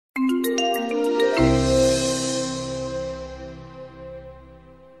All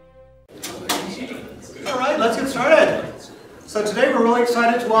right, let's get started. So today we're really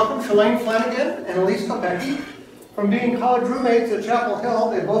excited to welcome Shalane Flanagan and Elyse Kopecky. From being college roommates at Chapel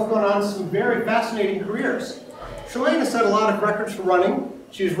Hill, they've both gone on some very fascinating careers. Shalane has set a lot of records for running.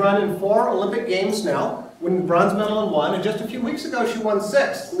 She's run in 4 Olympic Games now, winning the bronze medal in 1, and just a few weeks ago she won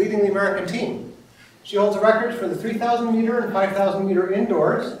 6th, leading the American team. She holds the records for the 3,000 meter and 5,000 meter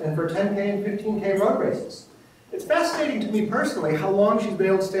indoors, and for 10K and 15K road races. It's fascinating to me personally how long she's been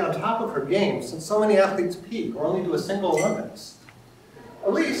able to stay on top of her game, since so many athletes peak or only do a single Olympics.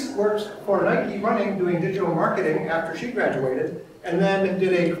 Elyse works for Nike running doing digital marketing after she graduated, and then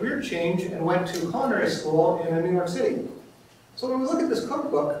did a career change and went to culinary school in New York City. So when we look at this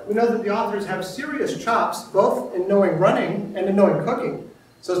cookbook, we know that the authors have serious chops both in knowing running and in knowing cooking.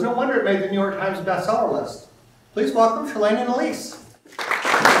 So it's no wonder it made the New York Times bestseller list. Please welcome Shalane and Elyse.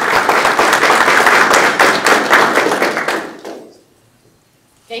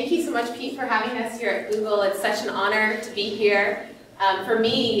 Thank you so much, Pete, for having us here at Google. It's such an honor to be here. For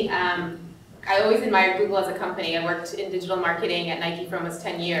me, I always admired Google as a company. I worked in digital marketing at Nike for almost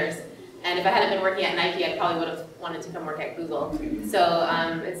 10 years. And if I hadn't been working at Nike, I probably would have wanted to come work at Google. So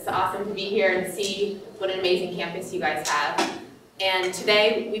it's awesome to be here and see what an amazing campus you guys have. And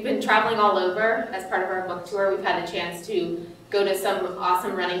today, we've been traveling all over as part of our book tour. We've had a chance to go to some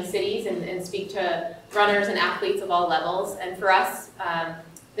awesome running cities and speak to runners and athletes of all levels. And for us,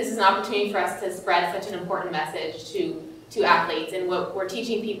 this is an opportunity for us to spread such an important message to athletes. And what we're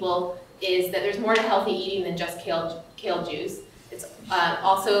teaching people is that there's more to healthy eating than just kale juice. It's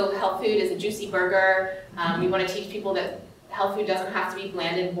also, health food is a juicy burger. We want to teach people that health food doesn't have to be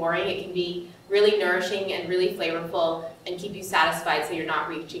bland and boring. It can be really nourishing and really flavorful and keep you satisfied so you're not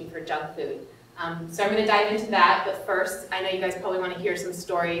reaching for junk food. So I'm going to dive into that, but first, I know you guys probably want to hear some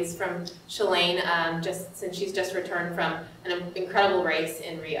stories from Shalane, just since she's just returned from an incredible race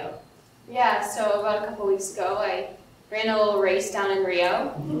in Rio. Yeah, so about a couple weeks ago, I ran a little race down in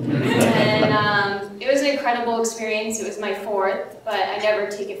Rio, and it was an incredible experience. It was my 4th, but I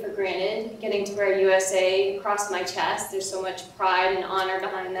never take it for granted. Getting to wear USA across my chest, there's so much pride and honor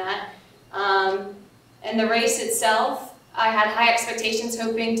behind that. And the race itself, I had high expectations,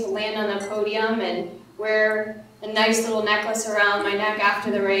 hoping to land on a podium and wear a nice little necklace around my neck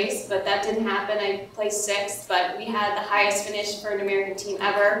after the race, but that didn't happen. I placed 6th, but we had the highest finish for an American team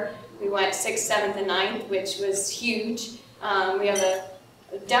ever. We went 6th, 7th, and 9th, which was huge. We have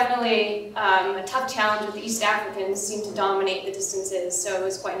definitely a tough challenge with the East Africans, seem to dominate the distances, so it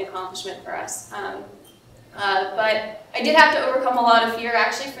was quite an accomplishment for us. But I did have to overcome a lot of fear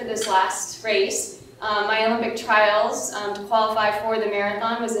actually for this last race. My Olympic trials to qualify for the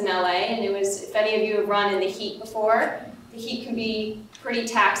marathon was in LA, and it was, if any of you have run in the heat before, the heat can be pretty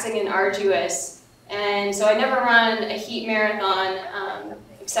taxing and arduous. And so I never run a heat marathon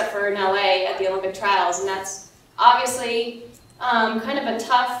except for in LA at the Olympic trials, and that's obviously kind of a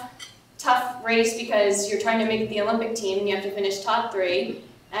tough race because you're trying to make the Olympic team and you have to finish top 3.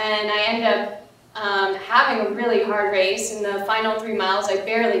 And I ended up having a really hard race. In the final 3 miles, I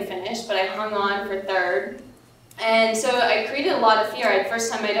barely finished, but I hung on for 3rd. And so I created a lot of fear. The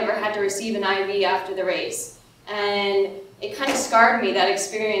first time I'd ever had to receive an IV after the race. And it kind of scarred me, that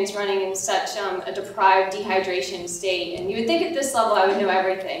experience running in such a deprived dehydration state. And you would think at this level I would know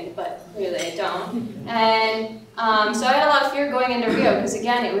everything, but clearly I don't. And so I had a lot of fear going into Rio, because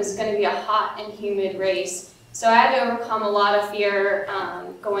again, it was going to be a hot and humid race. So I had to overcome a lot of fear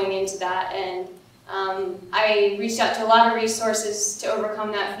going into that. And I reached out to a lot of resources to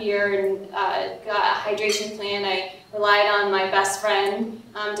overcome that fear and got a hydration plan. I relied on my best friend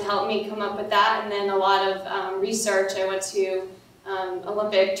to help me come up with that, and then a lot of research. I went to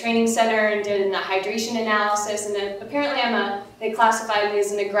Olympic Training Center and did a hydration analysis, and then apparently they classified me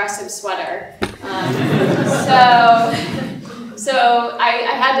as an aggressive sweater. So I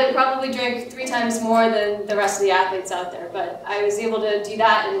had to probably drink 3 times more than the rest of the athletes out there, but I was able to do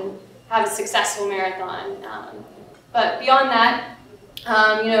that and have a successful marathon. But beyond that,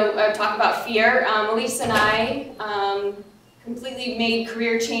 I talk about fear. Elyse and I completely made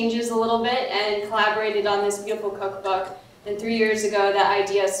career changes a little bit and collaborated on this beautiful cookbook. And 3 years ago, that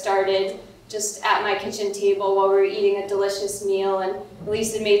idea started just at my kitchen table while we were eating a delicious meal. And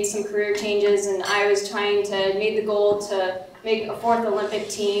Elyse had made some career changes, and I was made the goal to make a 4th Olympic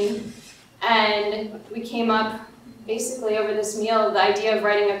team. And we came up basically over this meal, the idea of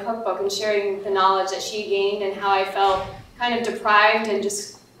writing a cookbook and sharing the knowledge that she gained and how I felt kind of deprived and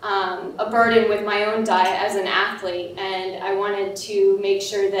just a burden with my own diet as an athlete. And I wanted to make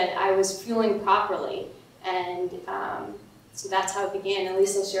sure that I was fueling properly. And So that's how it began.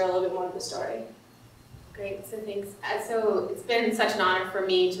 Elyse will share a little bit more of the story. Great, so thanks. So it's been such an honor for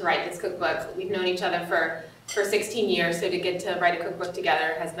me to write this cookbook. We've known each other for 16 years, so to get to write a cookbook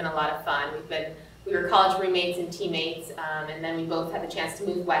together has been a lot of fun. We were college roommates and teammates, and then we both had the chance to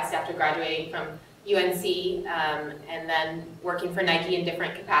move west after graduating from UNC, and then working for Nike in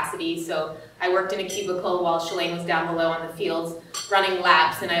different capacities. So I worked in a cubicle while Shalane was down below on the fields running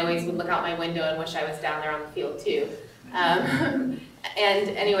laps, and I always would look out my window and wish I was down there on the field too. And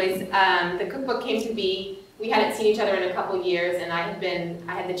anyways, the cookbook came to be. We hadn't seen each other in a couple years, and I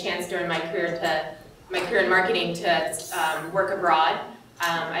had the chance during my career in marketing to work abroad.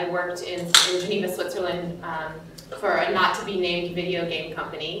 I worked in Geneva, Switzerland for a not-to-be-named video game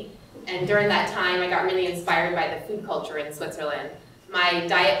company. And during that time, I got really inspired by the food culture in Switzerland. My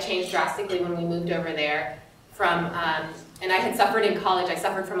diet changed drastically when we moved over there. And I had suffered in college, I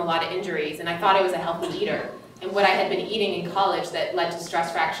suffered from a lot of injuries, and I thought I was a healthy eater. And what I had been eating in college that led to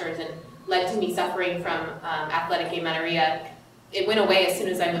stress fractures and led to me suffering from athletic amenorrhea, it went away as soon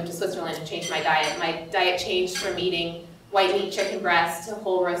as I moved to Switzerland and changed my diet. My diet changed from eating white meat chicken breast to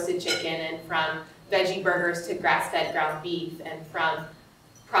whole roasted chicken, and from veggie burgers to grass-fed ground beef, and from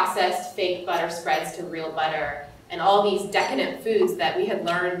processed fake butter spreads to real butter. And all these decadent foods that we had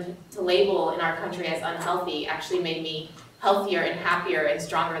learned to label in our country as unhealthy actually made me healthier and happier and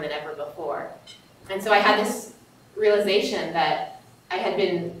stronger than ever before. And so I had this realization that I had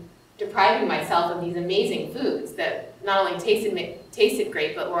been depriving myself of these amazing foods that not only tasted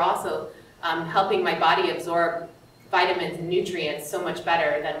great, but were also helping my body absorb vitamins and nutrients so much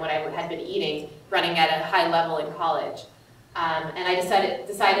better than what I had been eating running at a high level in college. And I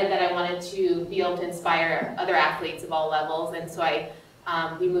decided that I wanted to be able to inspire other athletes of all levels, and so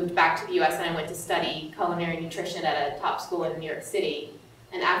we moved back to the US and I went to study culinary nutrition at a top school in New York City.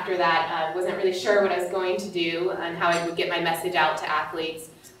 And after that, I wasn't really sure what I was going to do and how I would get my message out to athletes,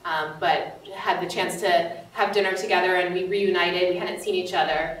 but had the chance to have dinner together, and we reunited. We hadn't seen each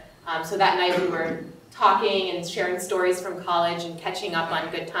other, so that night we were talking and sharing stories from college and catching up on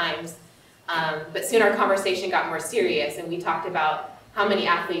good times. But soon our conversation got more serious, and we talked about how many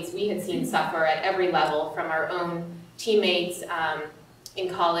athletes we had seen suffer at every level, from our own teammates in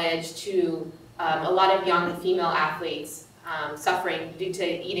college to a lot of young female athletes suffering due to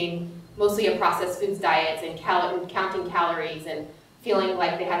eating mostly a processed foods diets and counting calories and feeling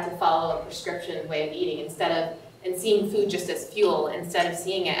like they had to follow a prescription way of eating and seeing food just as fuel instead of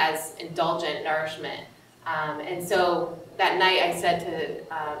seeing it as indulgent nourishment. And so that night I said to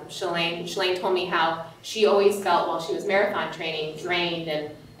Shalane told me how she always felt while she was marathon training drained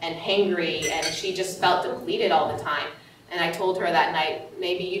and hangry, and she just felt depleted all the time. And I told her that night,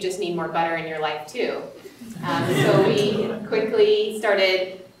 maybe you just need more butter in your life too. So we quickly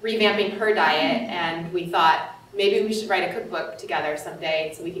started revamping her diet, and we thought maybe we should write a cookbook together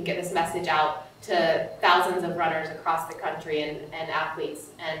someday so we can get this message out to thousands of runners across the country and athletes.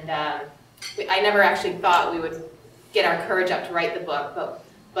 And I never actually thought we would get our courage up to write the book,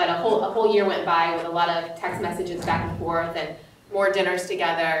 but a whole year went by with a lot of text messages back and forth and more dinners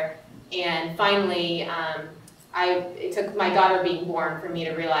together. And finally, it took my daughter being born for me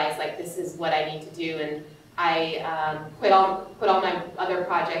to realize, like, this is what I need to do. And I quit all my other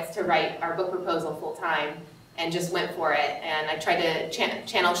projects to write our book proposal full time and just went for it. And I tried to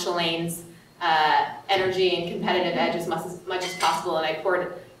channel Shalane's energy and competitive edge as much as possible, and I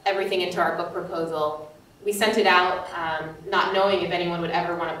poured everything into our book proposal. We sent it out not knowing if anyone would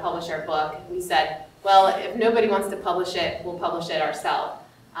ever want to publish our book. We said, well, if nobody wants to publish it, we'll publish it ourselves.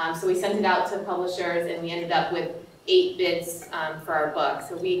 So we sent it out to publishers, and we ended up with 8 bids for our book.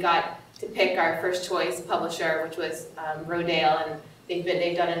 So we got to pick our first choice publisher, which was Rodale, and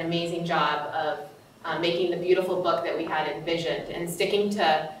they've done an amazing job of making the beautiful book that we had envisioned and sticking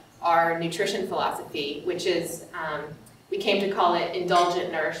to our nutrition philosophy, which is, we came to call it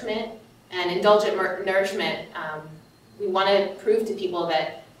indulgent nourishment. And indulgent nourishment, we want to prove to people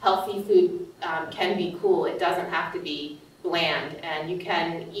that healthy food can be cool. It doesn't have to be bland, and you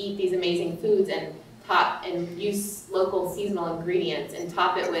can eat these amazing foods and use local seasonal ingredients and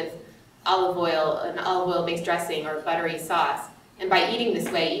top it with olive oil, an olive oil-based dressing or buttery sauce. And by eating this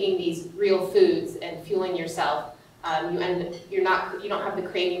way, eating these real foods and fueling yourself, you don't have the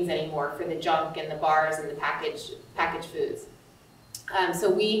cravings anymore for the junk and the bars and the packaged foods. So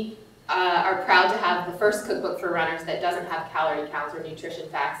we are proud to have the first cookbook for runners that doesn't have calorie counts or nutrition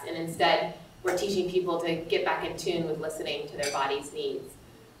facts, and instead we're teaching people to get back in tune with listening to their body's needs.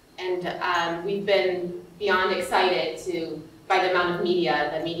 And we've been beyond excited by the amount of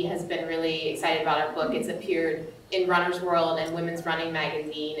media. The media has been really excited about our book. It's appeared in Runner's World and Women's Running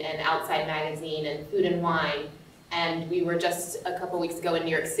Magazine and Outside Magazine and Food and Wine. And we were just a couple weeks ago in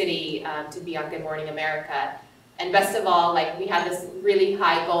New York City to be on Good Morning America. And best of all, like, we had this really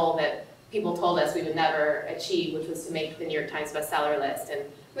high goal that people told us we would never achieve, which was to make the New York Times bestseller list. And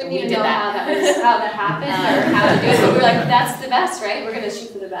We we didn't did know that. how that happened or how to do it, but we were like, that's the best, right? We're going to shoot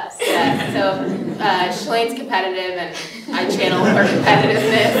for the best. Yeah, so Shalane's competitive, and I channel her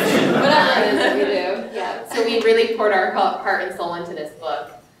competitiveness. Whatever it is that we do. Yeah. So we really poured our heart and soul into this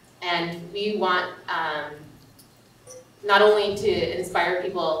book, and we want not only to inspire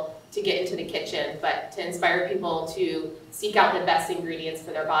people to get into the kitchen, but to inspire people to seek out the best ingredients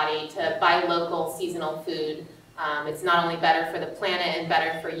for their body, to buy local, seasonal food. It's not only better for the planet and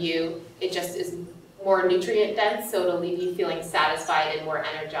better for you, it just is more nutrient dense, so it'll leave you feeling satisfied and more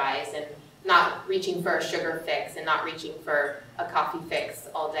energized, and not reaching for a sugar fix and not reaching for a coffee fix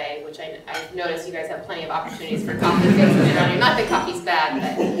all day, which I've noticed you guys have plenty of opportunities for coffee fixes around here. Not that coffee's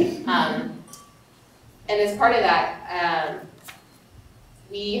bad, but and as part of that,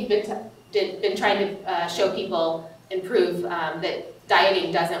 we've been trying to show people and prove that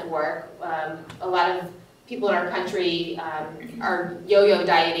dieting doesn't work. A lot of people in our country are yo-yo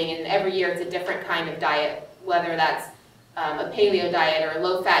dieting, and every year it's a different kind of diet, whether that's a paleo diet or a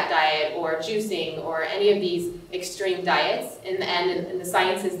low-fat diet or juicing or any of these extreme diets. In the end, and the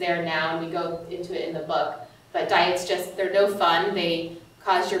science is there now, and we go into it in the book, but diets they're no fun. They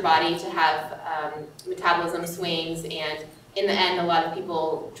cause your body to have metabolism swings, and in the end, a lot of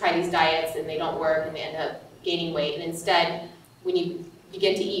people try these diets and they don't work, and they end up gaining weight. And instead, when you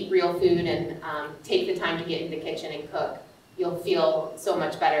begin to eat real food and take the time to get in the kitchen and cook, you'll feel so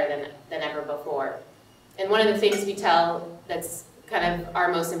much better than ever before. And one of the things we tell that's kind of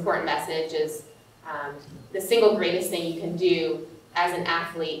our most important message is the single greatest thing you can do as an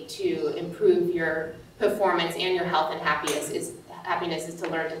athlete to improve your performance and your health and happiness is to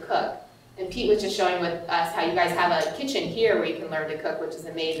learn to cook. And Pete was just showing with us how you guys have a kitchen here where you can learn to cook, which is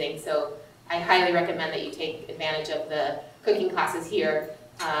amazing. So I highly recommend that you take advantage of the cooking classes here.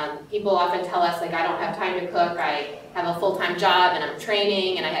 People often tell us, like, I don't have time to cook, I have a full-time job and I'm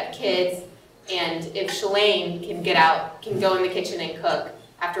training and I have kids. And if Shalane can go in the kitchen and cook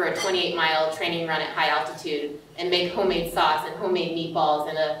after a 28-mile training run at high altitude and make homemade sauce and homemade meatballs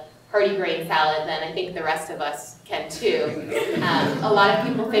and a hearty grain salad, then I think the rest of us can too. A lot of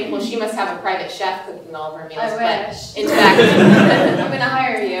people think, well, she must have a private chef cooking all of her meals. I wish. But in fact, I'm going to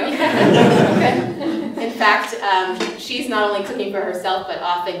hire you. In fact, she's not only cooking for herself, but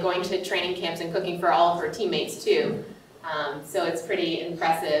often going to training camps and cooking for all of her teammates too. So it's pretty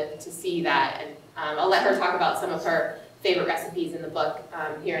impressive to see that. And I'll let her talk about some of her favorite recipes in the book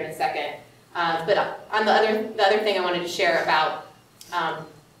here in a second. But on the other thing I wanted to share about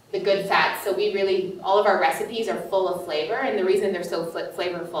the good fats. So all of our recipes are full of flavor, and the reason they're so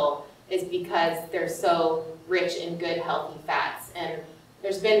flavorful is because they're so rich in good, healthy fats. And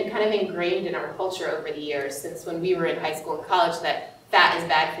there's been kind of ingrained in our culture over the years, since when we were in high school and college, that fat is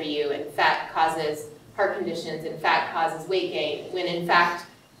bad for you, and fat causes heart conditions, and fat causes weight gain, when in fact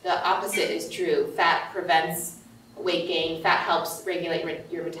the opposite is true. Fat prevents weight gain, fat helps regulate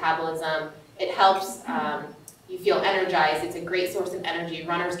your metabolism, it helps you feel energized. It's a great source of energy.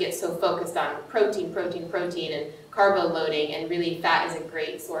 Runners get so focused on protein, and carbo loading, and really fat is a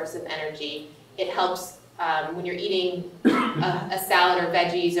great source of energy. It helps when you're eating a salad or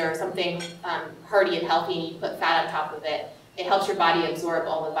veggies or something hearty and healthy and you put fat on top of it. It helps your body absorb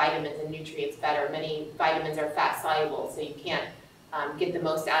all the vitamins and nutrients better. Many vitamins are fat soluble, so you can't get the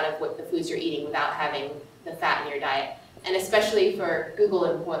most out of the foods you're eating without having the fat in your diet. And especially for Google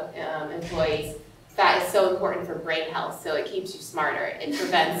employees, fat is so important for brain health, so it keeps you smarter. It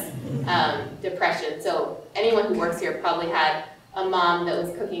prevents depression. So anyone who works here probably had a mom that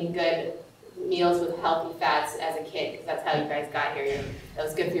was cooking good meals with healthy fats as a kid, because that's how you guys got here. That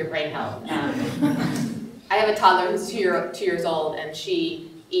was good for your brain health. I have a toddler who's 2 years old, and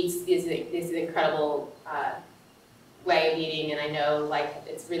she eats this incredible way of eating, and I know, like,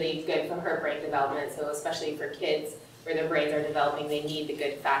 it's really good for her brain development. So especially for kids where their brains are developing, they need the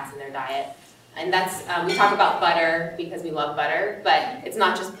good fats in their diet. And that's, we talk about butter because we love butter, but it's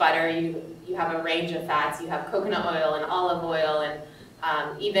not just butter. You have a range of fats. You have coconut oil and olive oil,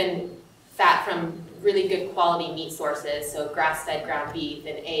 and even fat from really good quality meat sources, so grass-fed ground beef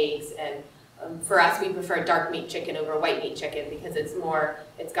and eggs. And for us, we prefer dark meat chicken over white meat chicken because it's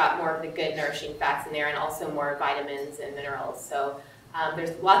got more of the good nourishing fats in there, and also more vitamins and minerals. So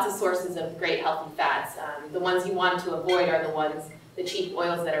there's lots of sources of great healthy fats. The ones you want to avoid are the cheap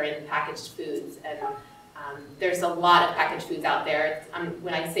oils that are in packaged foods. And there's a lot of packaged foods out there.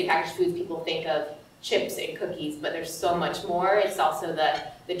 When I say packaged foods, people think of chips and cookies, but there's so much more. It's also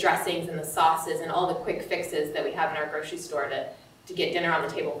the the dressings and the sauces and all the quick fixes that we have in our grocery store to get dinner on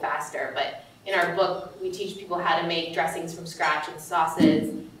the table faster. But in our book, we teach people how to make dressings from scratch and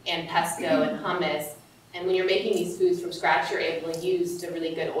sauces and pesto and hummus. And when you're making these foods from scratch, you're able to use the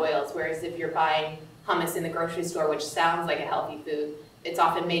really good oils, whereas if you're buying hummus in the grocery store, which sounds like a healthy food, it's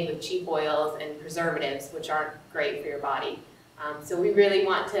often made with cheap oils and preservatives, which aren't great for your body. So we really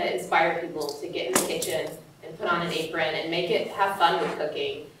want to inspire people to get in the kitchen and put on an apron and have fun with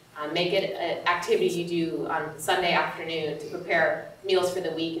cooking. Make it an activity you do on Sunday afternoon to prepare meals for the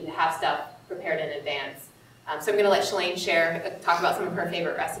week and to have stuff prepared in advance. So I'm going to let Shalane talk about some of her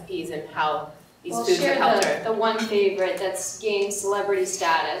favorite recipes and how these foods have helped her. The one favorite that's gained celebrity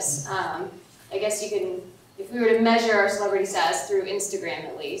status. I guess you can, if we were to measure our celebrity status through Instagram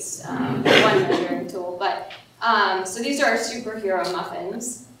at least, one measuring tool. But so these are our superhero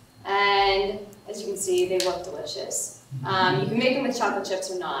muffins, and as you can see, they look delicious. You can make them with chocolate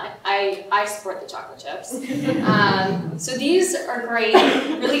chips or not. I support the chocolate chips. So these are great,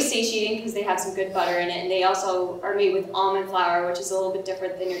 really satiating because they have some good butter in it, and they also are made with almond flour, which is a little bit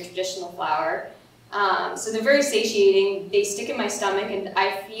different than your traditional flour. So they're very satiating. They stick in my stomach, and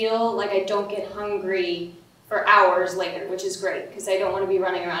I feel like I don't get hungry for hours later, which is great because I don't want to be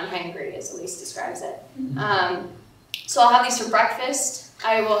running around hangry, as Elyse describes it. So I'll have these for breakfast.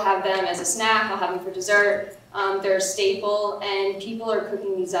 I will have them as a snack. I'll have them for dessert. They're a staple, and people are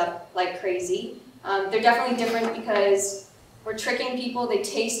cooking these up like crazy. They're definitely different because we're tricking people. They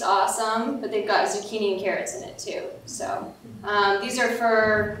taste awesome, but they've got zucchini and carrots in it too. So these are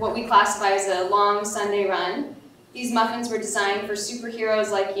for what we classify as a long Sunday run. These muffins were designed for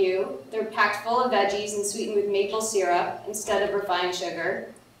superheroes like you. They're packed full of veggies and sweetened with maple syrup instead of refined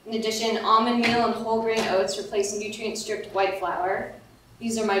sugar. In addition, almond meal and whole grain oats replace nutrient-stripped white flour.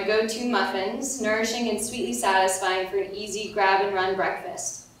 These are my go-to muffins, nourishing and sweetly satisfying for an easy grab-and-run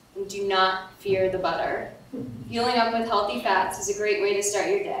breakfast. And do not fear the butter. Fueling up with healthy fats is a great way to start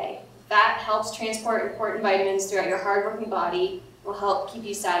your day. Fat helps transport important vitamins throughout your hard-working body, will help keep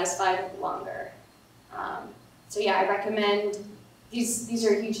you satisfied longer. So yeah, I recommend these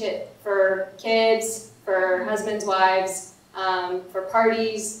are a huge hit for kids, for husbands, wives, for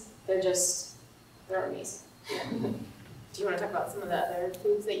parties. They're amazing. Do you want to talk about some of the other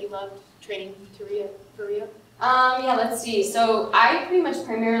foods that you loved training for Rio? Yeah, let's see. So I pretty much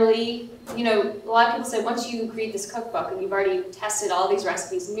primarily, a lot of people say once you create this cookbook and you've already tested all these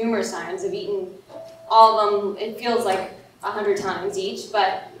recipes numerous times, I've eaten all of them, it feels like 100 times each,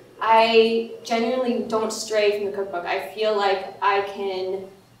 but I genuinely don't stray from the cookbook. I feel like I can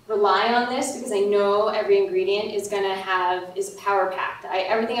rely on this because I know every ingredient is power-packed.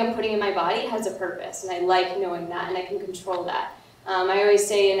 Everything I'm putting in my body has a purpose, and I like knowing that, and I can control that. I always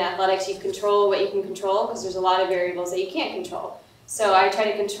say in athletics, you control what you can control because there's a lot of variables that you can't control. So I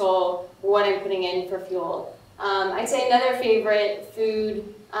try to control what I'm putting in for fuel. I'd say another favorite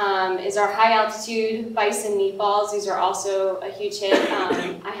food is our high-altitude bison meatballs. These are also a huge hit.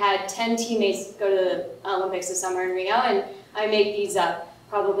 I had 10 teammates go to the Olympics this summer in Rio, and I make these up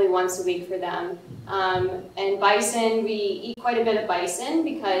probably once a week for them. And bison, we eat quite a bit of bison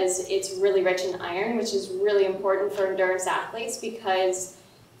because it's really rich in iron, which is really important for endurance athletes because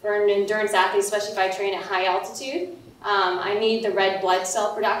for an endurance athlete, especially if I train at high altitude, I need the red blood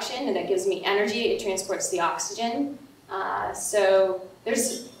cell production, and that gives me energy. It transports the oxygen. So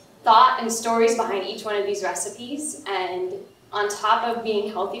there's thought and stories behind each one of these recipes, and on top of being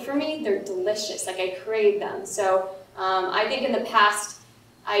healthy for me, they're delicious. Like, I crave them. So I think in the past,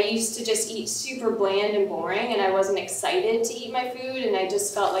 I used to just eat super bland and boring, and I wasn't excited to eat my food, and I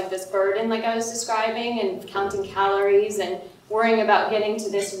just felt like this burden like I was describing, and counting calories and worrying about getting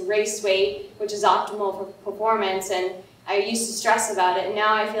to this race weight, which is optimal for performance, and I used to stress about it, and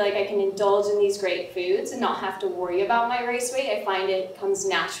now I feel like I can indulge in these great foods and not have to worry about my race weight. I find it comes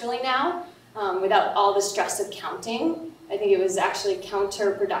naturally now, without all the stress of counting. I think it was actually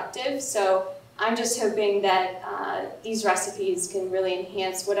counterproductive, so I'm just hoping that these recipes can really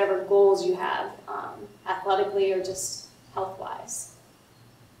enhance whatever goals you have, athletically or just health-wise.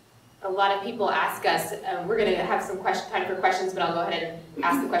 A lot of people ask us, we're going to have some time for questions, but I'll go ahead and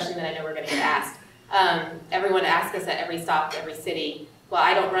ask the question that I know we're going to get asked. Everyone asks us at every stop, every city, well,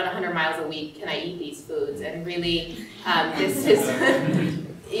 I don't run 100 miles a week, can I eat these foods? And really, this is,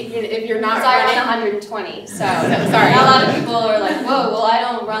 if you're not running... I run 120, so sorry. A lot of people are like, whoa, well, I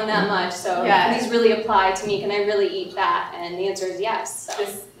don't run that much, so can these really apply to me? Can I really eat that? And the answer is yes. So.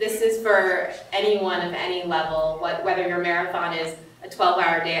 This is for anyone of any level, whether your marathon is a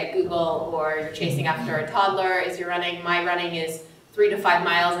 12-hour day at Google or you're chasing after a toddler, my running is 3 to 5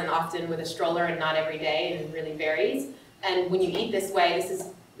 miles, and often with a stroller and not every day, and it really varies. And when you eat this way, this is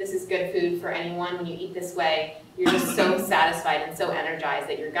this is good food for anyone. When you eat this way, you're just so satisfied and so energized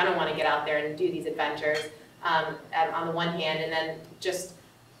that you're gonna wanna get out there and do these adventures on the one hand, and then just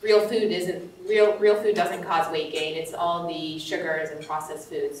real food doesn't cause weight gain. It's all the sugars and processed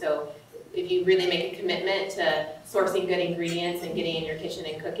food. So if you really make a commitment to sourcing good ingredients and getting in your kitchen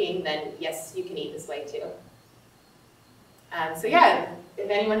and cooking, then yes, you can eat this way too. So yeah, if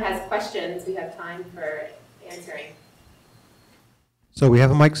anyone has questions, we have time for answering. So we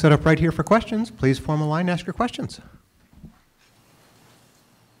have a mic set up right here for questions. Please form a line and ask your questions.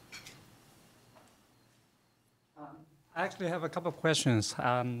 I actually have a couple of questions.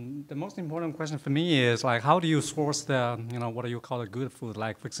 The most important question for me is like, how do you source the, what do you call it, good food?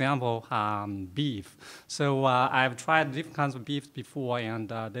 Like, for example, beef. So I've tried different kinds of beef before, and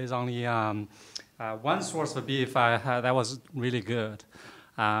there's only one source of beef I had that was really good,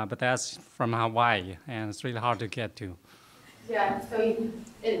 but that's from Hawaii, and it's really hard to get to. Yeah, so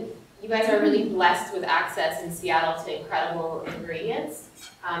you guys are really blessed with access in Seattle to incredible ingredients.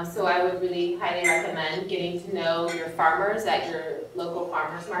 So I would really highly recommend getting to know your farmers at your local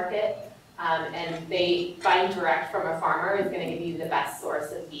farmers market. And buying direct from a farmer is going to give you the best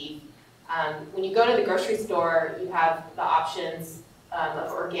source of beef. When you go to the grocery store, you have the options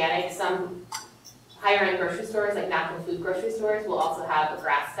of organic. Some higher-end grocery stores, like natural food grocery stores, will also have a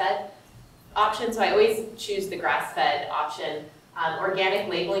grass-fed option. So I always choose the grass-fed option. Organic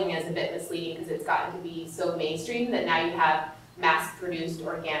labeling is a bit misleading because it's gotten to be so mainstream that now you have mass-produced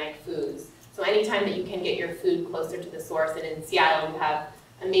organic foods. So anytime that you can get your food closer to the source, and in Seattle you have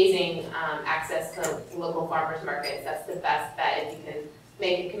amazing access to local farmers markets, that's the best bet if you can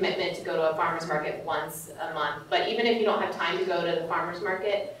make a commitment to go to a farmers market once a month. But even if you don't have time to go to the farmers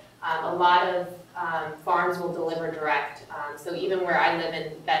market, a lot of farms will deliver direct. So even where I live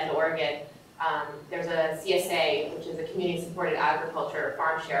in Bend, Oregon, there's a CSA, which is a community supported agriculture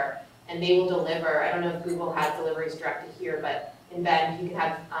farm share, and they will deliver. I don't know if Google has deliveries direct to here, but in Bend you can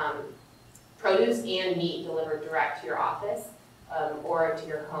have produce and meat delivered direct to your office or to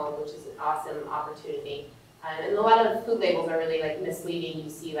your home, which is an awesome opportunity. And a lot of food labels are really like misleading. You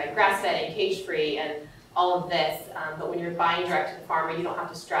see like grass-fed and cage-free and all of this, but when you're buying direct to the farmer, you don't have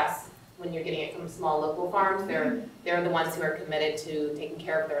to stress when you're getting it from small local farms. They're the ones who are committed to taking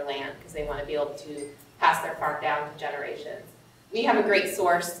care of their land because they want to be able to pass their farm down to generations. We have a great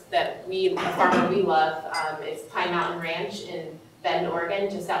source that a farmer we love. It's Pine Mountain Ranch in Bend, Oregon,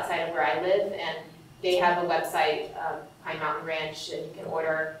 just outside of where I live, and they have a website, Pine Mountain Ranch, and you can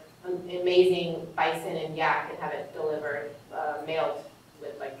order amazing bison and yak and have it delivered, mailed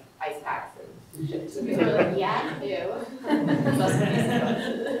with like ice packs and shipped to people. Like, yak? Ew.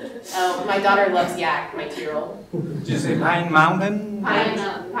 My daughter loves yak, my 2-year-old. Did you say Pine Mountain? Pine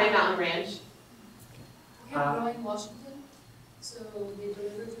Mountain Ranch. We have grown in Washington, so they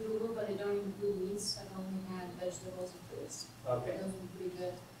deliver to Google, but they don't include meats. I only had vegetables and fruits. Okay. Those were pretty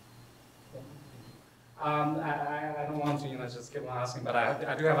good. I don't want to, just keep on asking, but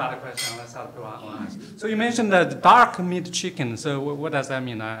I do have other questions. Let's have to ask. So you mentioned the dark meat chicken. So what does that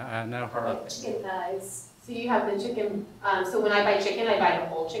mean? I never heard of it. Chicken thighs. So you have the chicken. So when I buy chicken, I buy the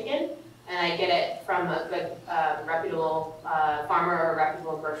whole chicken, and I get it from a good, reputable farmer or a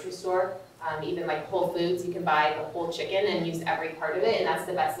reputable grocery store. Even like Whole Foods, you can buy the whole chicken and use every part of it, and that's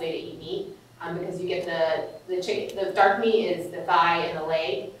the best way to eat meat because you get the chicken. The dark meat is the thigh and the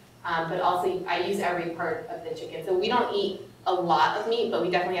leg. But also I use every part of the chicken. So we don't eat a lot of meat, but we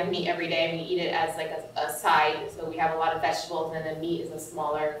definitely have meat every day, and we eat it as like a side. So we have a lot of vegetables, and then the meat is a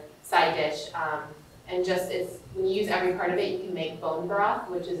smaller side dish. And when you use every part of it, you can make bone broth,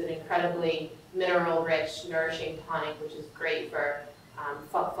 which is an incredibly mineral-rich, nourishing tonic, which is great for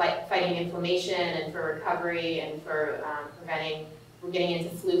fighting inflammation and for recovery and for preventing. We're getting into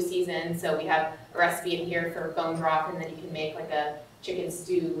flu season, so we have a recipe in here for bone broth, and then you can make like a chicken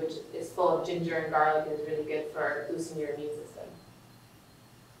stew, which is full of ginger and garlic and is really good for boosting your immune system.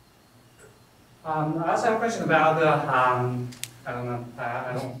 I also have a question about the, I don't know,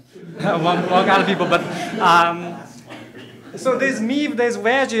 I don't want other people, but so there's meat, there's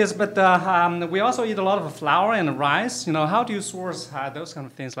veggies, but we also eat a lot of flour and rice. How do you source those kind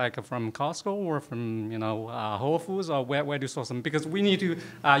of things, like from Costco or from Whole Foods, or where do you source them? Because we need to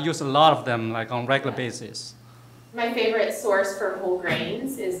use a lot of them, like on regular basis. My favorite source for whole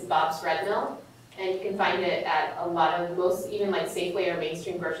grains is Bob's Red Mill, and you can find it at a lot of even like Safeway or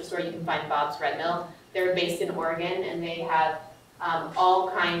mainstream grocery store. You can find Bob's Red Mill. They're based in Oregon, and they have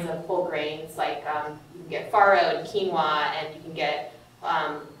all kinds of whole grains, like you can get farro and quinoa, and you can get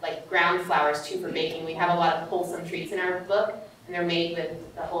like ground flours too for baking. We have a lot of wholesome treats in our book, and they're made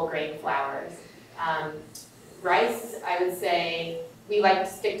with the whole grain flours. Rice, I would say, We like to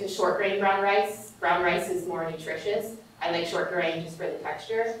stick to short grain brown rice. Brown rice is more nutritious. I like short grain just for the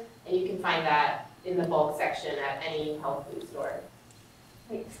texture, and you can find that in the bulk section at any health food store.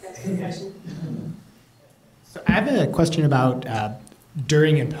 Thanks, that's a good question. So I have a question about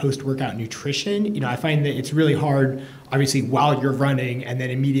during and post-workout nutrition. I find that it's really hard, obviously, while you're running, and then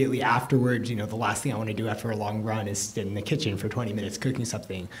immediately afterwards, the last thing I want to do after a long run is sit in the kitchen for 20 minutes cooking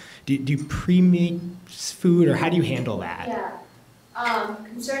something. Do you pre-make food, or how do you handle that? Yeah.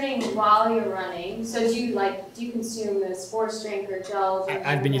 Concerning while you're running, so do you consume the sports drink or gels? Or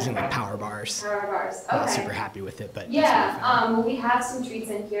I've been using power bars. Power bars, okay. Not super happy with it, but yeah. We have some treats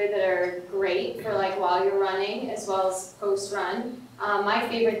in here that are great for while you're running as well as post-run. My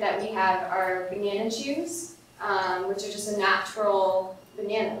favorite that we have are banana chews, which are just a natural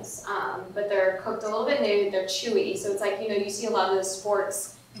bananas, but they're cooked a little bit and they're chewy. So it's you see a lot of the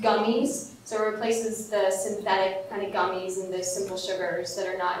sports gummies. So it replaces the synthetic kind of gummies and the simple sugars that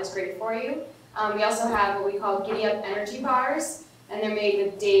are not as great for you. We also have what we call Giddy Up energy bars, and they're made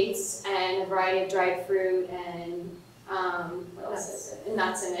with dates and a variety of dried fruit and what else is it? And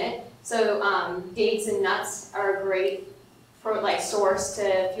nuts in it. So dates and nuts are a great source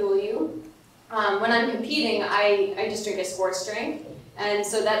to fuel you. When I'm competing, I just drink a sports drink, and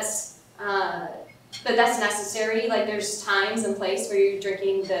so that's necessary. There's times and place where you're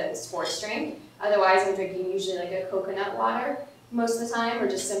drinking the sports drink. Otherwise, I'm drinking usually a coconut water most of the time, or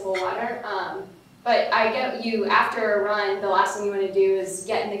just simple water. But I get you after a run, the last thing you want to do is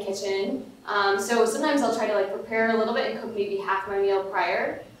get in the kitchen. So sometimes I'll try to prepare a little bit and cook maybe half my meal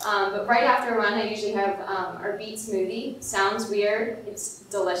prior. But right after a run, I usually have our beet smoothie. Sounds weird, it's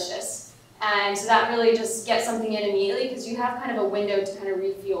delicious. And so that really just gets something in immediately, because you have kind of a window to kind of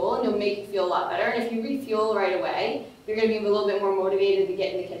refuel, and it'll make you feel a lot better. And if you refuel right away, you're going to be a little bit more motivated to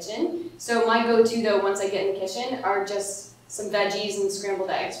get in the kitchen. So my go-to, though, once I get in the kitchen, are just some veggies and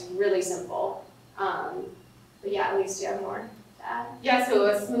scrambled eggs. Really simple. But yeah, at least you have more to add. Yeah, so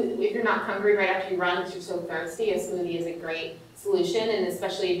a smoothie, if you're not hungry right after you run because you're so thirsty, a smoothie is a great solution, and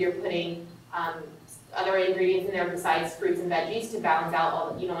especially if you're putting other ingredients in there besides fruits and veggies to balance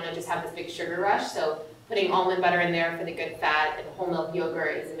out you don't want to just have this big sugar rush. So putting almond butter in there for the good fat, and whole milk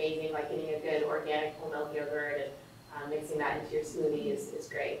yogurt is amazing, getting a good organic whole milk yogurt and mixing that into your smoothie is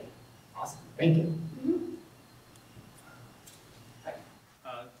great. Awesome. Thank you. Mm-hmm.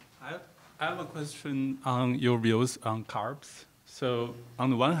 I have a question on your views on carbs. So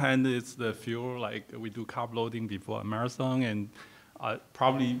on the one hand, it's the fuel, we do carb loading before a marathon and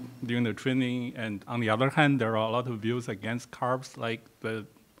probably during the training. And on the other hand, there are a lot of views against carbs.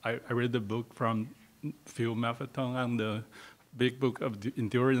 I read the book from Phil Maffetone and the big book of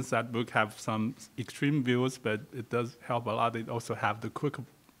endurance. That book have some extreme views, but it does help a lot. It also have the quick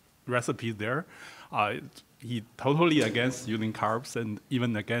recipes there. He totally against using carbs and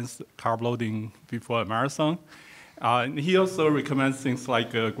even against carb loading before a marathon. And he also recommends things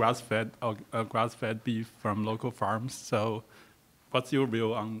like grass-fed beef from local farms. So, what's your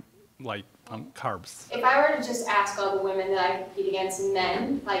view on carbs? If I were to just ask all the women that I compete against,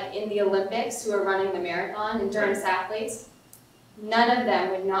 men, in the Olympics who are running the marathon, endurance athletes, none of them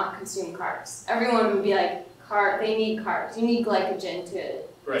would not consume carbs. Everyone would be they need carbs. You need glycogen to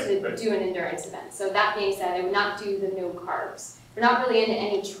do an endurance event. So that being said, I would not do the no carbs. We're not really into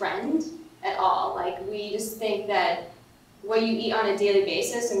any trend at all. We just think that what you eat on a daily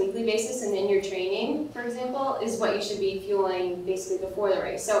basis and weekly basis and in your training, for example, is what you should be fueling basically before the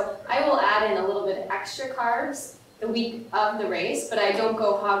race. So I will add in a little bit of extra carbs the week of the race, but I don't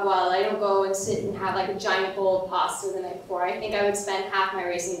go hog wild. I don't go and sit and have a giant bowl of pasta the night before. I think I would spend half my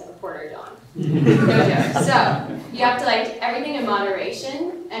race in a Porter John. No joke. So you have to everything in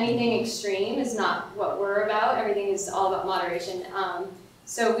moderation. Anything extreme is not what we're about. Everything is all about moderation.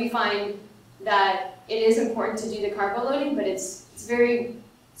 So we find that it is important to do the carb loading, but it's very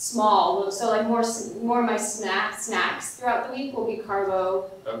small. So more of my snacks throughout the week will be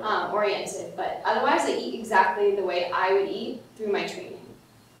carbo oriented. But otherwise, I eat exactly the way I would eat through my training.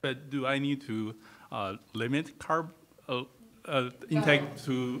 But do I need to limit carb intake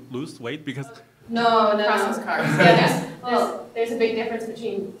to lose weight? Because No. Processed carbs. Yeah, there's a big difference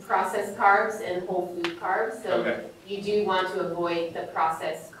between processed carbs and whole food carbs. So you do want to avoid the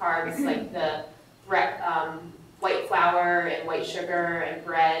processed carbs like the white flour and white sugar and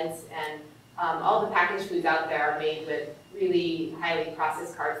breads and all the packaged foods out there are made with really highly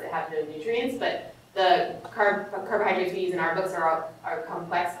processed carbs that have no nutrients. But the carbohydrates we use in our books are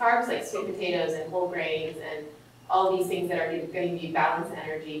complex carbs like sweet potatoes and whole grains and all these things that are going to be balanced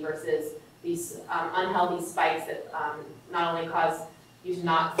energy versus these unhealthy spikes that not only cause you to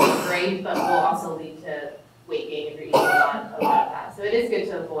not feel great, but will also lead to weight gain if you're eating a lot of that. So it is good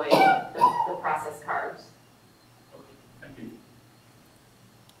to avoid the processed carbs. Thank you.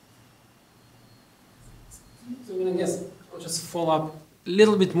 So I guess I'll just follow up a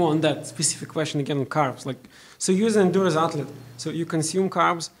little bit more on that specific question again on carbs. Like, so you're an endurance athlete, so you consume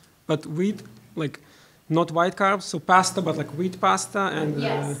carbs, but wheat, like, not white carbs, so pasta, but like wheat pasta and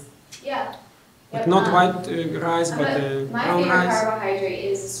Yes. Yeah. like Yep, not white rice, but my brown favorite rice. carbohydrate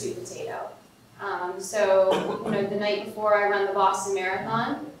is the sweet potato. So the night before I run the Boston Marathon,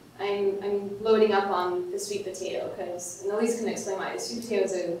 I'm loading up on the sweet potato because, and Elyse can explain why, the sweet potato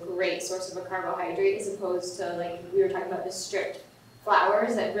is a great source of a carbohydrate as opposed to, like we were talking about, the strict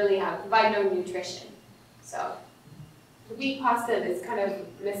flours that really provide no nutrition. So Wheat pasta is kind of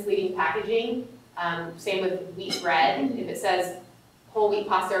misleading packaging. Same with wheat bread. If it says whole wheat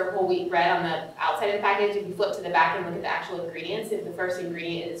pasta or whole wheat bread on the outside of the package, if you flip to the back and look at the actual ingredients, if the first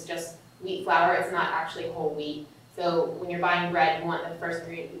ingredient is just wheat flour, it's not actually whole wheat. So when you're buying bread, you want the first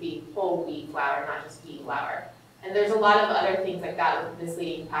ingredient to be whole wheat flour, not just wheat flour. And there's a lot of other things like that with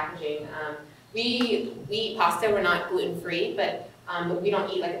misleading packaging. We eat pasta, we're not gluten-free, but we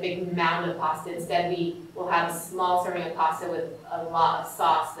don't eat like a big mound of pasta. Instead, we will have a small serving of pasta with a lot of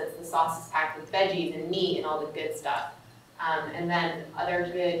sauce. The sauce is packed with veggies and meat and all the good stuff. And then other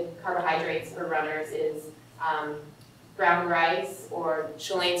good carbohydrates for runners is brown rice, or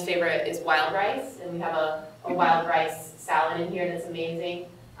Shalane's favorite is wild rice. And we have a wild rice salad in here that's amazing,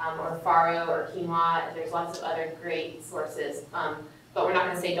 or farro or quinoa. There's lots of other great sources. But we're not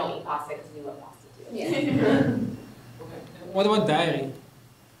going to say don't eat pasta because we love pasta too. yeah. What about dairy?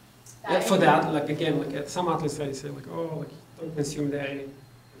 Dairy? For that, like again, like some athletes try to say like, oh, like don't consume dairy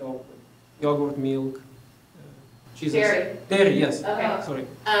at all. Like, yogurt, milk, cheeses. Dairy. Dairy, yes. Okay. Sorry.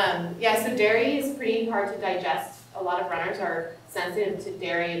 Yeah, so dairy is pretty hard to digest. A lot of runners are sensitive to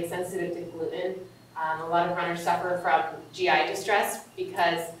dairy and sensitive to gluten. A lot of runners suffer from GI distress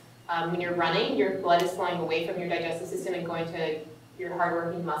because when you're running, your blood is flowing away from your digestive system and going to your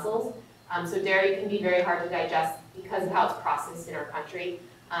hardworking muscles. So dairy can be very hard to digest because of how it's processed in our country.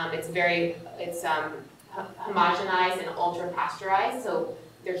 It's homogenized and ultra pasteurized, so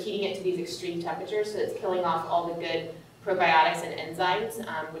they're heating it to these extreme temperatures, so it's killing off all the good probiotics and enzymes,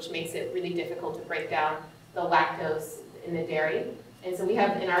 which makes it really difficult to break down the lactose in the dairy. And so we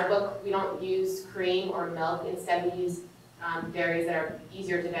have, in our book, we don't use cream or milk. Instead, we use dairies that are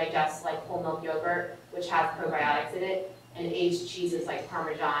easier to digest, like whole milk yogurt, which has probiotics in it, and aged cheeses like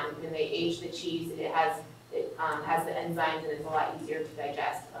Parmesan. When they age the cheese, it has the enzymes and it's a lot easier to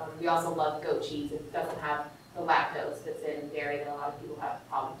digest. We also love goat cheese. It doesn't have the lactose that's in dairy that a lot of people have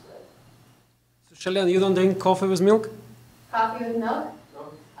problems with. So Shalane, you don't drink coffee with milk? Coffee with milk?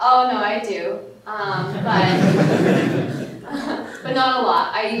 No. Oh no, I do, but not a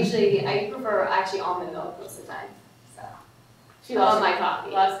lot. I prefer actually almond milk most of the time. So She I love loves my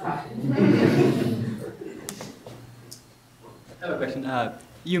coffee. Loves coffee. I have a question.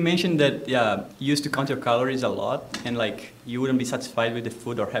 You mentioned that you used to count your calories a lot, and like you wouldn't be satisfied with the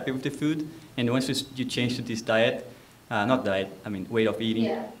food or happy with the food. And once you change to this diet, not diet, I mean way of eating,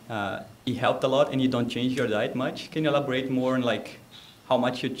 Yeah. It helped a lot, and you don't change your diet much. Can you elaborate more on like how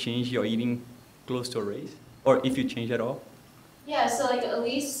much you change your eating close to a race, or if you change at all? Yeah, so like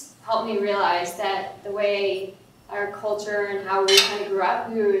Elyse helped me realize that the way our culture and how we kind of grew up,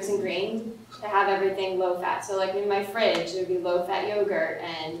 we were ingrained to have everything low fat. So like in my fridge, there would be low fat yogurt,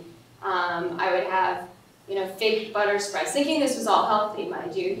 and I would have, fig butter spreads, thinking this was all healthy,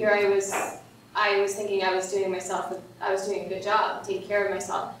 mind you. Here I was thinking I was doing a good job, taking care of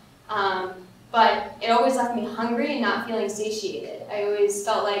myself. But it always left me hungry and not feeling satiated. I always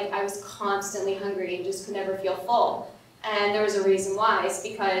felt like I was constantly hungry and just could never feel full. And there was a reason why. It's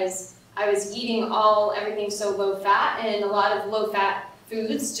because I was eating everything so low fat, and a lot of low fat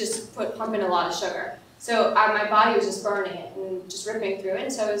foods just pump in a lot of sugar. So my body was just burning it and just ripping through it.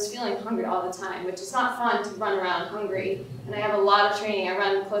 And so I was feeling hungry all the time, which is not fun to run around hungry. And I have a lot of training. I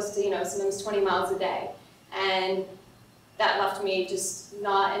run close to, sometimes 20 miles a day. And that left me just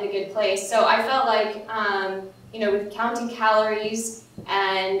not in a good place. So I felt like, with counting calories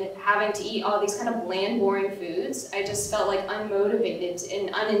and having to eat all these kind of bland, boring foods, I just felt like unmotivated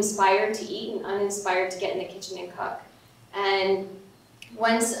and uninspired to eat and uninspired to get in the kitchen and cook. And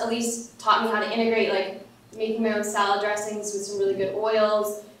once Elyse taught me how to integrate, like making my own salad dressings with some really good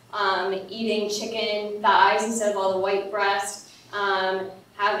oils, eating chicken thighs instead of all the white breast,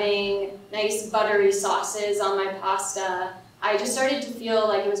 having nice buttery sauces on my pasta, I just started to feel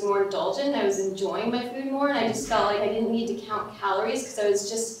like it was more indulgent. I was enjoying my food more, and I just felt like I didn't need to count calories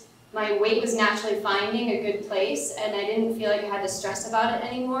because my weight was naturally finding a good place, and I didn't feel like I had to stress about it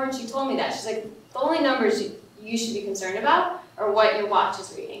anymore. And she told me that. She's like, the only numbers you should be concerned about are what your watch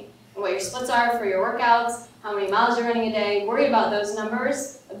is reading and what your splits are for your workouts, how many miles you're running a day. Worry about those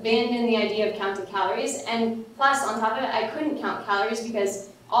numbers, abandon the idea of counting calories, and plus on top of it, I couldn't count calories because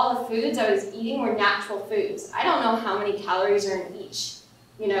all the foods I was eating were natural foods. I don't know how many calories are in each,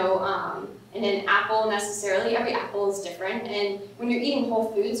 you know, in an apple necessarily. Every apple is different, and when you're eating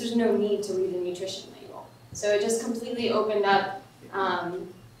whole foods, there's no need to read a nutrition label. So it just completely opened up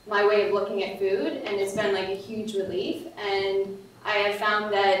my way of looking at food, and it's been like a huge relief. And I have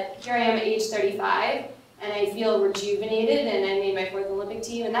found that here I am at age 35, and I feel rejuvenated, and I made my 4th Olympic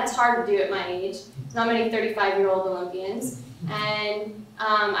team, and that's hard to do at my age. There's not many 35-year-old Olympians, and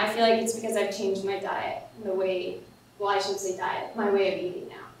I feel like it's because I've changed my diet, the way, well, I shouldn't say diet, my way of eating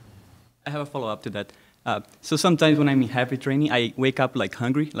now. I have a follow-up to that. So sometimes when I'm in heavy training, I wake up like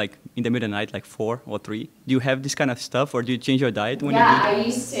hungry, like in the middle of the night, like 4 or 3. Do you have this kind of stuff, or do you change your diet when you do that? Yeah, I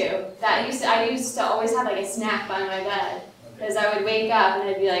used to. I used to always have like a snack by my bed, because I would wake up and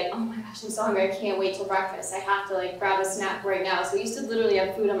I'd be like, oh my gosh, I'm so hungry, I can't wait till breakfast. I have to like grab a snack right now. So I used to literally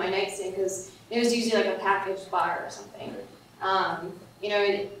have food on my nightstand because it was usually like a packaged bar or something. You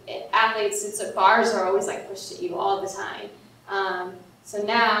know, athletes, bars are always like pushed at you all the time. So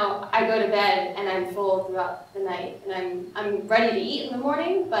now I go to bed and I'm full throughout the night, and I'm ready to eat in the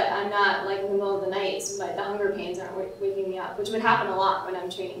morning, but I'm not like in the middle of the night, so the hunger pains aren't waking me up, which would happen a lot when I'm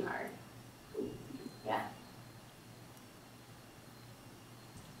training hard. Yeah.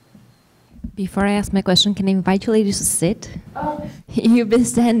 Before I ask my question, can I invite you ladies to sit? Oh. You've been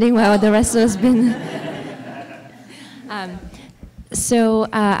standing while the rest of us been. So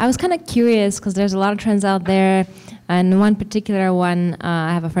I was kind of curious because there's a lot of trends out there, and one particular one,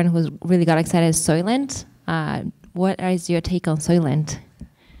 I have a friend who's really got excited, is Soylent. What is your take on Soylent?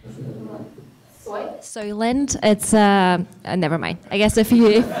 Soy? Soylent, it's never mind. I guess if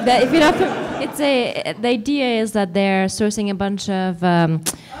you don't, the idea is that they're sourcing a bunch of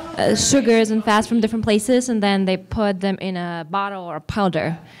sugars and fats from different places, and then they put them in a bottle or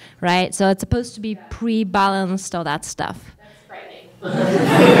powder, right? So it's supposed to be pre-balanced, all that stuff.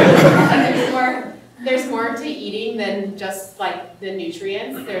 There's more to eating than just like the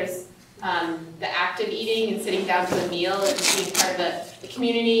nutrients. There's the active eating and sitting down to a meal and being part of the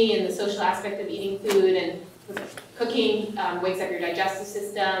community and the social aspect of eating food, and cooking wakes up your digestive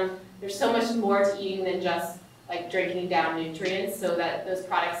system. There's so much more to eating than just like drinking down nutrients, so that those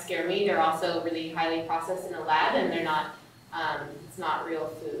products scare me. They're also really highly processed in a lab, and they're not, it's not real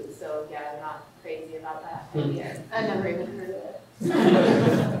food. So yeah, I'm not crazy about that idea. I've never even heard of it.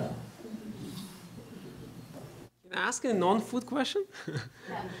 Can I ask a non-food question?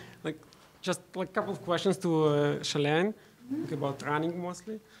 Yeah. Like, just like a couple of questions to Shalane, about running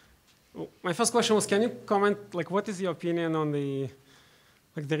mostly. My first question was, can you comment, like, what is your opinion on the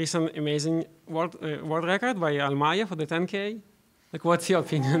recent amazing world record by Almaya for the 10K? Like, what's your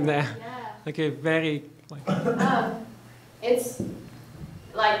opinion there? Yeah. Like a very, like... It's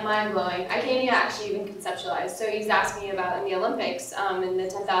like mind-blowing. I can't actually even conceptualize. So he's asking about in the Olympics, in the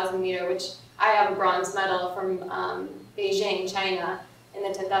 10,000 meter, which I have a bronze medal from Beijing, China, in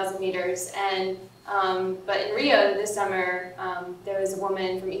the 10,000 meters. And but in Rio this summer, there was a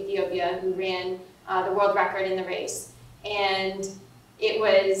woman from Ethiopia who ran the world record in the race, and it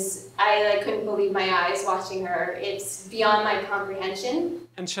was, I couldn't believe my eyes watching her. It's beyond my comprehension.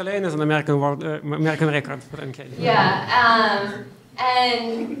 And Shalane is an American record for 10K. Yeah.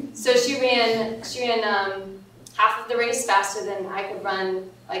 And so she ran half of the race faster than I could run.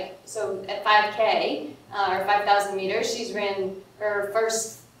 Like, so at 5K or 5,000 meters, she's ran her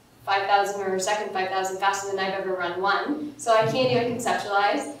first 5,000 or her second 5,000 faster than I've ever run one. So I can't even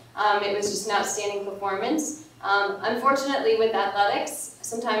conceptualize. It was just an outstanding performance. Unfortunately, with athletics,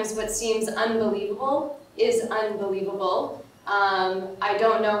 sometimes what seems unbelievable is unbelievable. I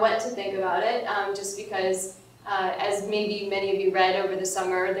don't know what to think about it, just because as maybe many of you read over the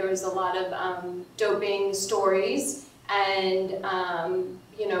summer, there was a lot of doping stories, and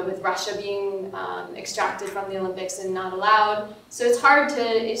you know, with Russia being extracted from the Olympics and not allowed. So it's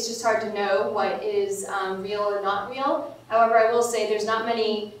just hard to know what is real or not real. However, I will say there's not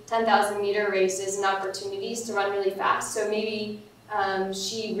many 10,000 meter races and opportunities to run really fast. So maybe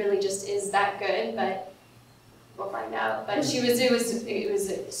she really just is that good, but we'll find out. But it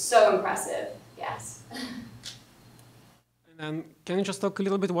was so impressive. Yes. And can you just talk a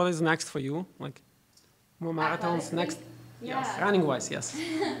little bit what is next for you? Like more marathons next? Yeah. Yes, running-wise, yes.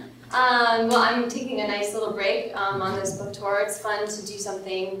 Well, I'm taking a nice little break on this book tour. It's fun to do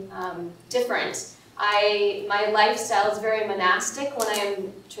something different. My lifestyle is very monastic when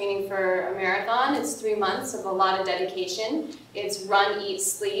I'm training for a marathon. It's 3 months of a lot of dedication. It's run, eat,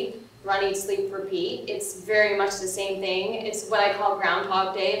 sleep, run, eat, sleep, repeat. It's very much the same thing. It's what I call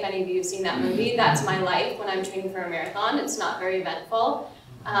Groundhog Day. If any of you have seen that movie, that's my life when I'm training for a marathon. It's not very eventful.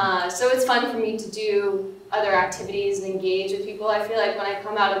 So it's fun for me to do other activities and engage with people. I feel like when I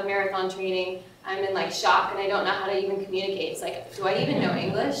come out of marathon training, I'm in like shock and I don't know how to even communicate. It's like, do I even know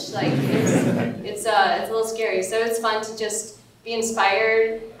English? Like, it's a little scary. So it's fun to just be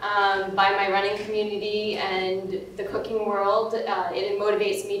inspired by my running community and the cooking world. It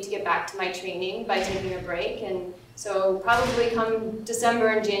motivates me to get back to my training by taking a break. And so probably come December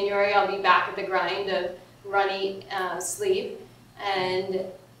and January, I'll be back at the grind of run, eat, sleep. And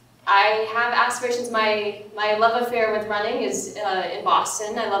I have aspirations. My love affair with running is in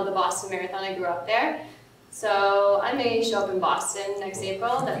Boston. I love the Boston Marathon. I grew up there. So I may show up in Boston next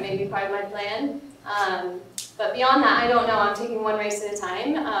April. That may be part of my plan. But beyond that, I don't know. I'm taking one race at a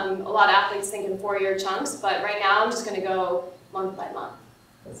time. A lot of athletes think in 4-year chunks, but right now I'm just going to go month by month.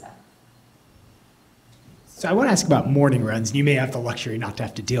 So I want to ask about morning runs, and you may have the luxury not to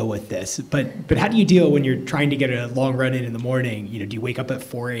have to deal with this, but how do you deal when you're trying to get a long run in the morning? You know, do you wake up at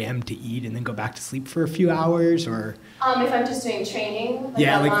 4 a.m. to eat and then go back to sleep for a few hours, or? If I'm just doing training, like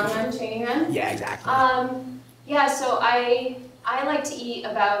a long run, training run? Yeah, exactly. Yeah, so I like to eat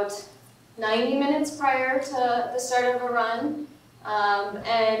about 90 minutes prior to the start of a run,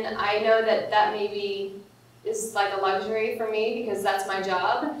 and I know that maybe is like a luxury for me because that's my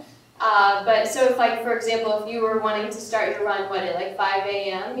job. But so if, like, for example, if you were wanting to start your run, what, at like 5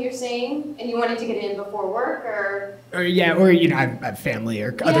 a.m. you're saying, and you wanted to get in before work, or you know, I have family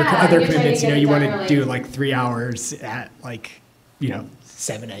or other commitments. You know, you want to do like 3 hours at like, you know,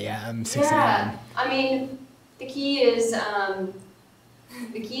 7 a.m., 6 a.m. Yeah, I mean, the key is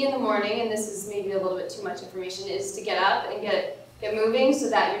the key in the morning, and this is maybe a little bit too much information, is to get up and get moving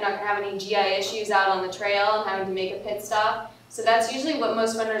so that you're not going to have any GI issues out on the trail and having to make a pit stop. So that's usually what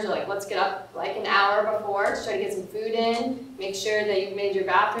most runners are like, let's get up like an hour before to try to get some food in, make sure that you've made your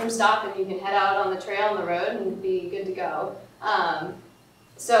bathroom stop and you can head out on the trail on the road and be good to go.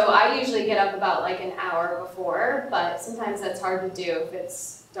 So I usually get up about like an hour before, but sometimes that's hard to do if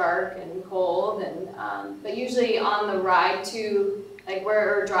it's dark and cold. And but usually on the ride to like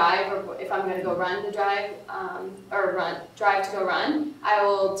or drive, or if I'm going to go run to drive, drive to go run, I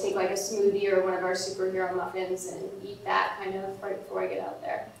will take like a smoothie or one of our superhero muffins and eat that kind of right before I get out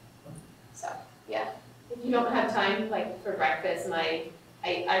there. So yeah. If you don't have time like for breakfast, I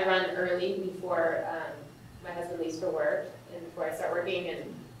run early before my husband leaves for work and before I start working,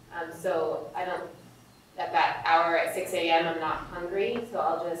 and so I don't at that hour at 6 a.m. I'm not hungry, so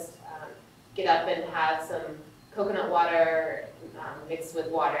I'll just get up and have some coconut water mixed with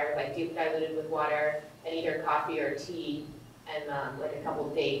water, like diluted with water, and either coffee or tea, and like a couple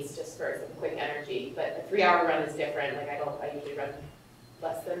of dates just for some quick energy. But a 3-hour run is different. Like I usually run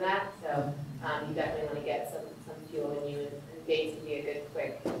less than that, so you definitely want to get some fuel in you, and dates can be a good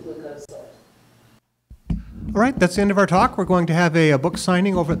quick glucose source. All right, that's the end of our talk. We're going to have a book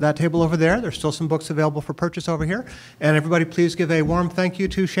signing over at that table over there. There's still some books available for purchase over here. And everybody please give a warm thank you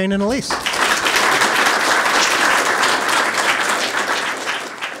to Shalane and Elyse.